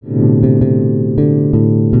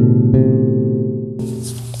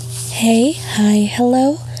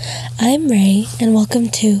hello, I'm Ray, and welcome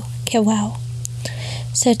to Wow.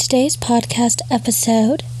 So today's podcast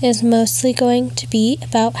episode is mostly going to be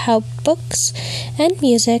about how books and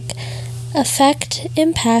music affect,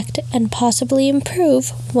 impact, and possibly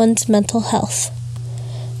improve one's mental health.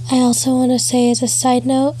 I also want to say as a side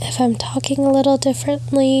note, if I'm talking a little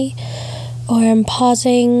differently or I'm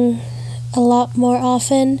pausing a lot more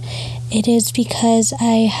often, it is because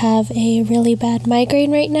I have a really bad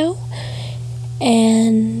migraine right now,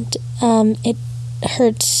 and it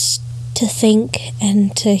hurts to think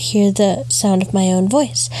and to hear the sound of my own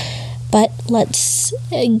voice. But let's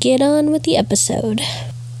get on with the episode.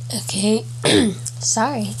 Okay,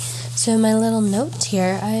 sorry. So in my little notes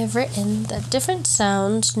here, I have written that different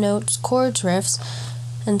sounds, notes, chords, riffs,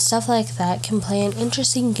 and stuff like that can play an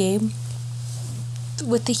interesting game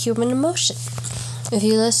with the human emotion. If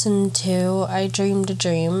you listen to I Dreamed a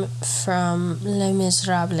Dream from Les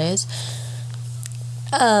Miserables,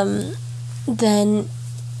 then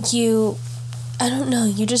you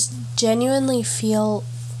just genuinely feel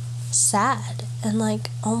sad and like,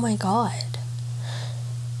 oh my god.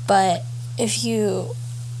 But if you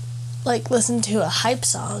listen to a hype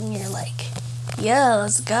song, you're like, yeah,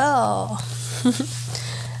 let's go.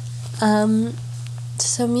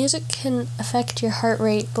 So music can affect your heart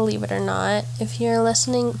rate, believe it or not. If you're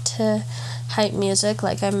listening to hype music,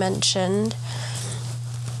 like I mentioned,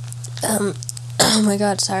 oh my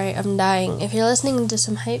god, sorry, I'm dying. If you're listening to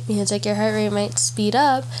some hype music, your heart rate might speed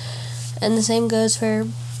up, and the same goes for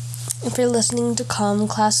if you're listening to calm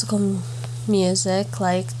classical music,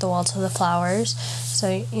 like The Waltz of the Flowers,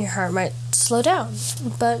 so your heart might slow down.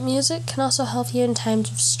 But music can also help you in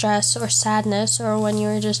times of stress or sadness, or when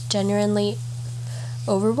you're just genuinely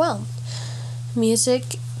overwhelmed.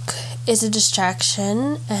 Music is a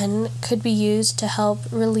distraction and could be used to help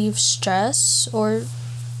relieve stress or,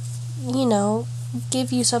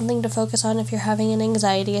 give you something to focus on if you're having an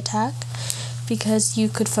anxiety attack, because you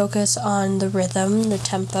could focus on the rhythm, the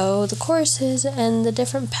tempo, the choruses, and the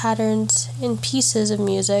different patterns and pieces of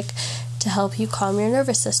music to help you calm your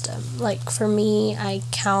nervous system. Like for me, I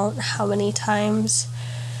count how many times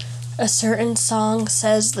a certain song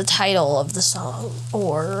says the title of the song,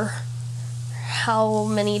 or how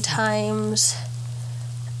many times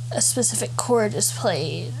a specific chord is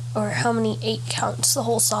played, or how many 8 counts the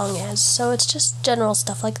whole song is. So it's just general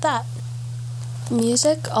stuff like that.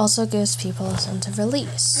 Music also gives people a sense of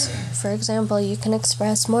release. For example, you can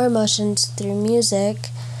express more emotions through music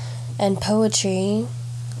and poetry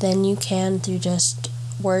than you can through just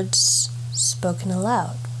words spoken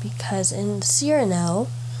aloud. Because in Cyrano,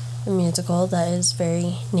 a musical that is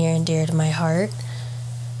very near and dear to my heart,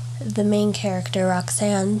 the main character,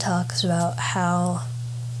 Roxanne, talks about how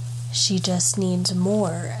she just needs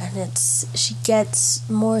more, and she gets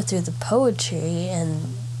more through the poetry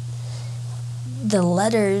and the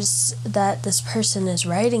letters that this person is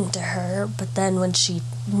writing to her, but then when she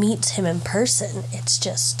meets him in person,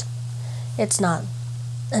 it's not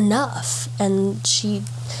enough. And she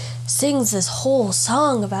sings this whole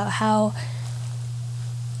song about how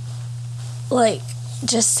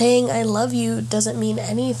just saying I love you doesn't mean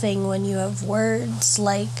anything when you have words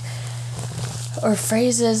or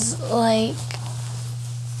phrases like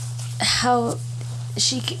how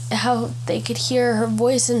they could hear her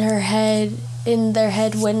voice in their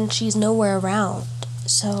head when she's nowhere around.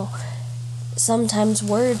 So sometimes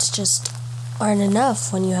words just aren't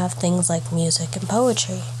enough when you have things like music and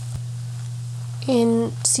poetry.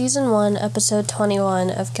 In Season 1, Episode 21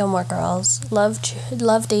 of Gilmore Girls,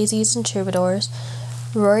 Love Daisies and Troubadours,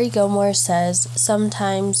 Rory Gilmore says,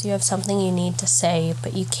 sometimes you have something you need to say,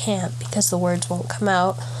 but you can't because the words won't come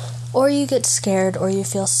out, or you get scared, or you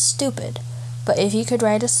feel stupid. But if you could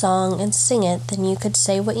write a song and sing it, then you could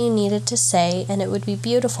say what you needed to say, and it would be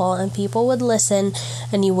beautiful, and people would listen,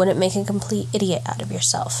 and you wouldn't make a complete idiot out of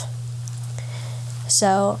yourself.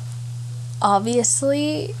 So,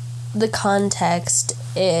 obviously, the context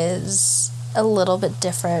is a little bit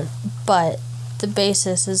different, but the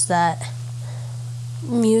basis is that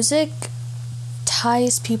music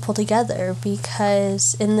ties people together,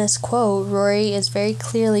 because in this quote, Rory is very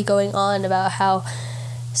clearly going on about how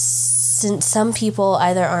since some people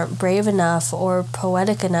either aren't brave enough or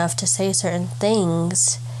poetic enough to say certain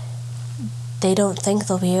things, they don't think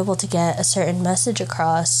they'll be able to get a certain message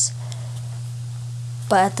across.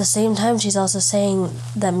 But at the same time, she's also saying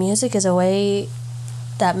that music is a way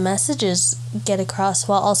that messages get across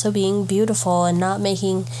while also being beautiful and not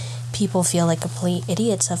making people feel like complete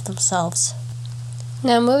idiots of themselves.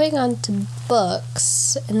 Now, moving on to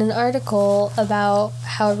books, in an article about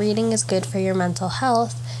how reading is good for your mental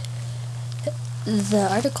health, the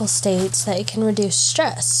article states that it can reduce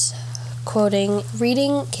stress. Quoting,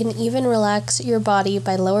 reading can even relax your body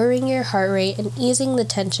by lowering your heart rate and easing the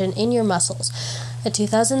tension in your muscles. A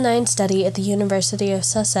 2009 study at the University of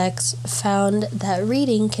Sussex found that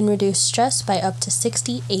reading can reduce stress by up to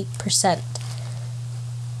 68%.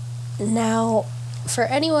 Now, for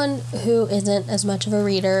anyone who isn't as much of a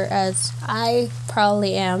reader as I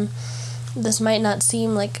probably am, this might not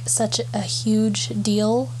seem like such a huge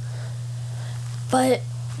deal, but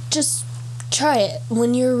just try it.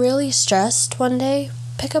 When you're really stressed one day,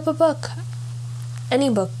 pick up a book. Any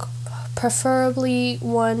book. Preferably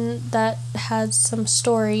one that has some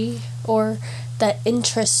story or that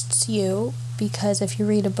interests you, because if you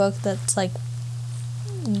read a book that's like,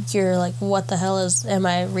 you're like, what the hell am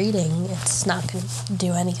I reading? It's not going to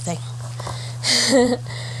do anything.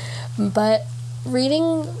 But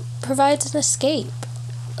reading provides an escape.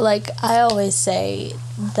 Like, I always say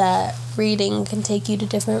that reading can take you to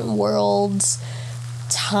different worlds,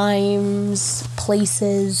 times,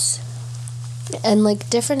 places, and like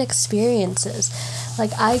different experiences.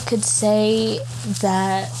 Like, I could say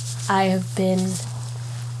that I have been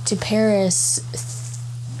to Paris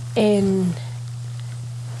in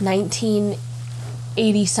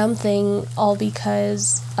 1980 something all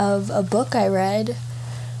because of a book I read.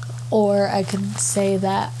 Or I could say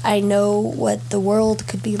that I know what the world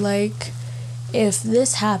could be like if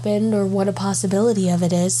this happened, or what a possibility of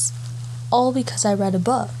it is, all because I read a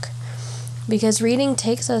book. Because reading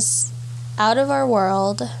takes us out of our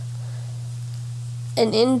world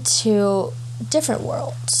and into different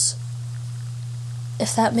worlds.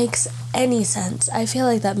 If that makes any sense. I feel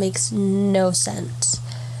like that makes no sense.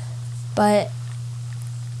 But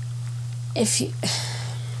if you...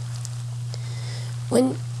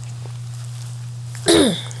 when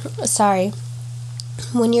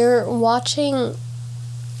you're watching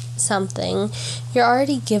something, you're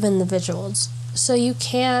already given the visuals, so you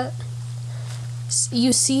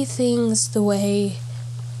see things the way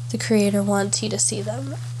the creator wants you to see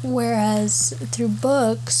them. Whereas through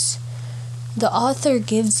books, the author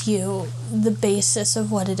gives you the basis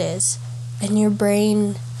of what it is, and your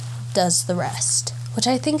brain does the rest, which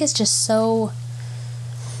I think is just so...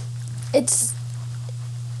 It's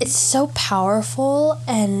so powerful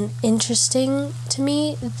and interesting to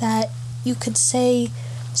me that you could say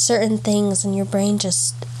certain things and your brain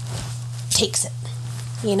just takes it,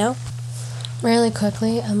 you know? Really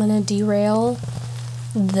quickly, I'm going to derail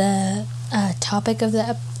the topic of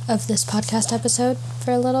this podcast episode for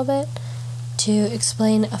a little bit to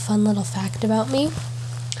explain a fun little fact about me.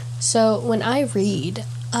 So when I read,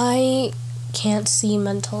 I can't see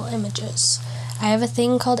mental images. I have a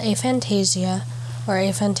thing called aphantasia,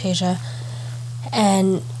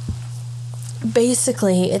 and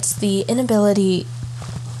basically it's the inability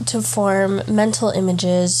to form mental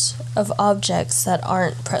images of objects that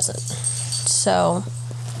aren't present. So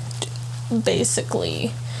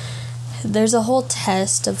basically there's a whole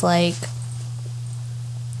test of like,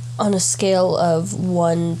 on a scale of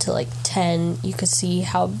 1 to like 10, you could see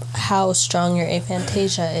how strong your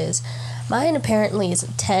aphantasia is. Mine apparently is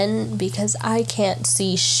a 10 because I can't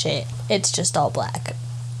see shit. It's just all black.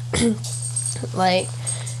 Like,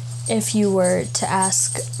 if you were to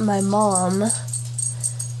ask my mom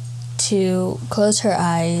to close her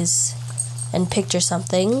eyes and picture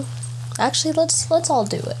something, actually, let's all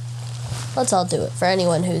do it. Let's all do it for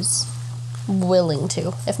anyone who's willing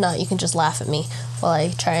to. If not, you can just laugh at me while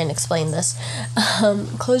I try and explain this.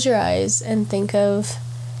 Close your eyes and think of,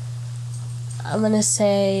 I'm gonna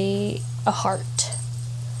say, a heart.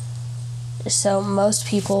 So most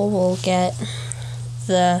people will get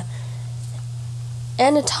the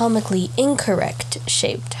anatomically incorrect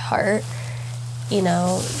shaped heart, you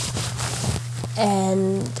know,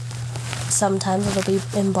 and sometimes it'll be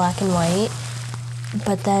in black and white,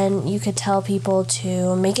 but then you could tell people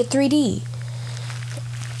to make it 3D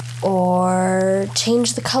or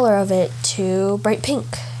change the color of it to bright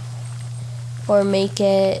pink or make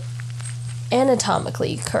it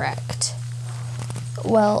anatomically correct.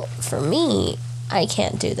 Well, for me, I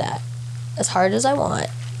can't do that. As hard as I want,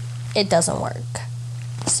 it doesn't work.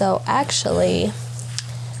 So actually,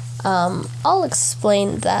 I'll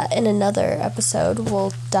explain that in another episode.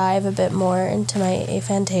 We'll dive a bit more into my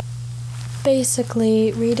aphantasia.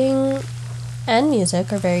 Basically, reading and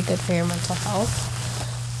music are very good for your mental health.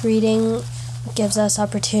 Reading gives us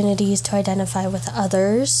opportunities to identify with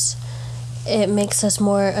others. It makes us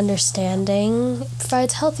more understanding,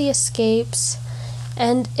 provides healthy escapes,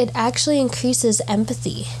 and it actually increases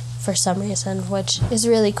empathy for some reason, which is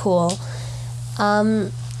really cool.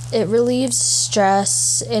 It relieves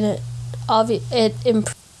stress, and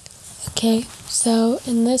Okay, So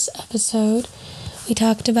in this episode, we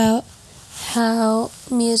talked about how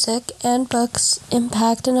music and books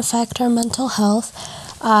impact and affect our mental health.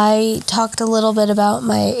 I talked a little bit about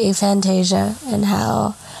my aphantasia and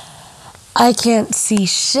how I can't see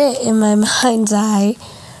shit in my mind's eye.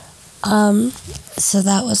 So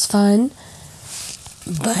that was fun.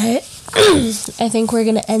 But I think we're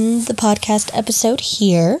going to end the podcast episode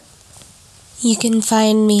here. You can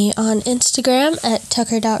find me on Instagram at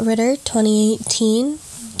tucker.ritter2018.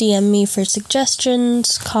 DM me for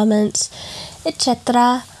suggestions, comments,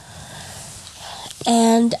 etc.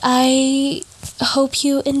 And I hope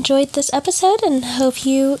you enjoyed this episode and hope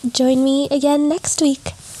you join me again next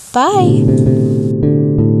week. Bye!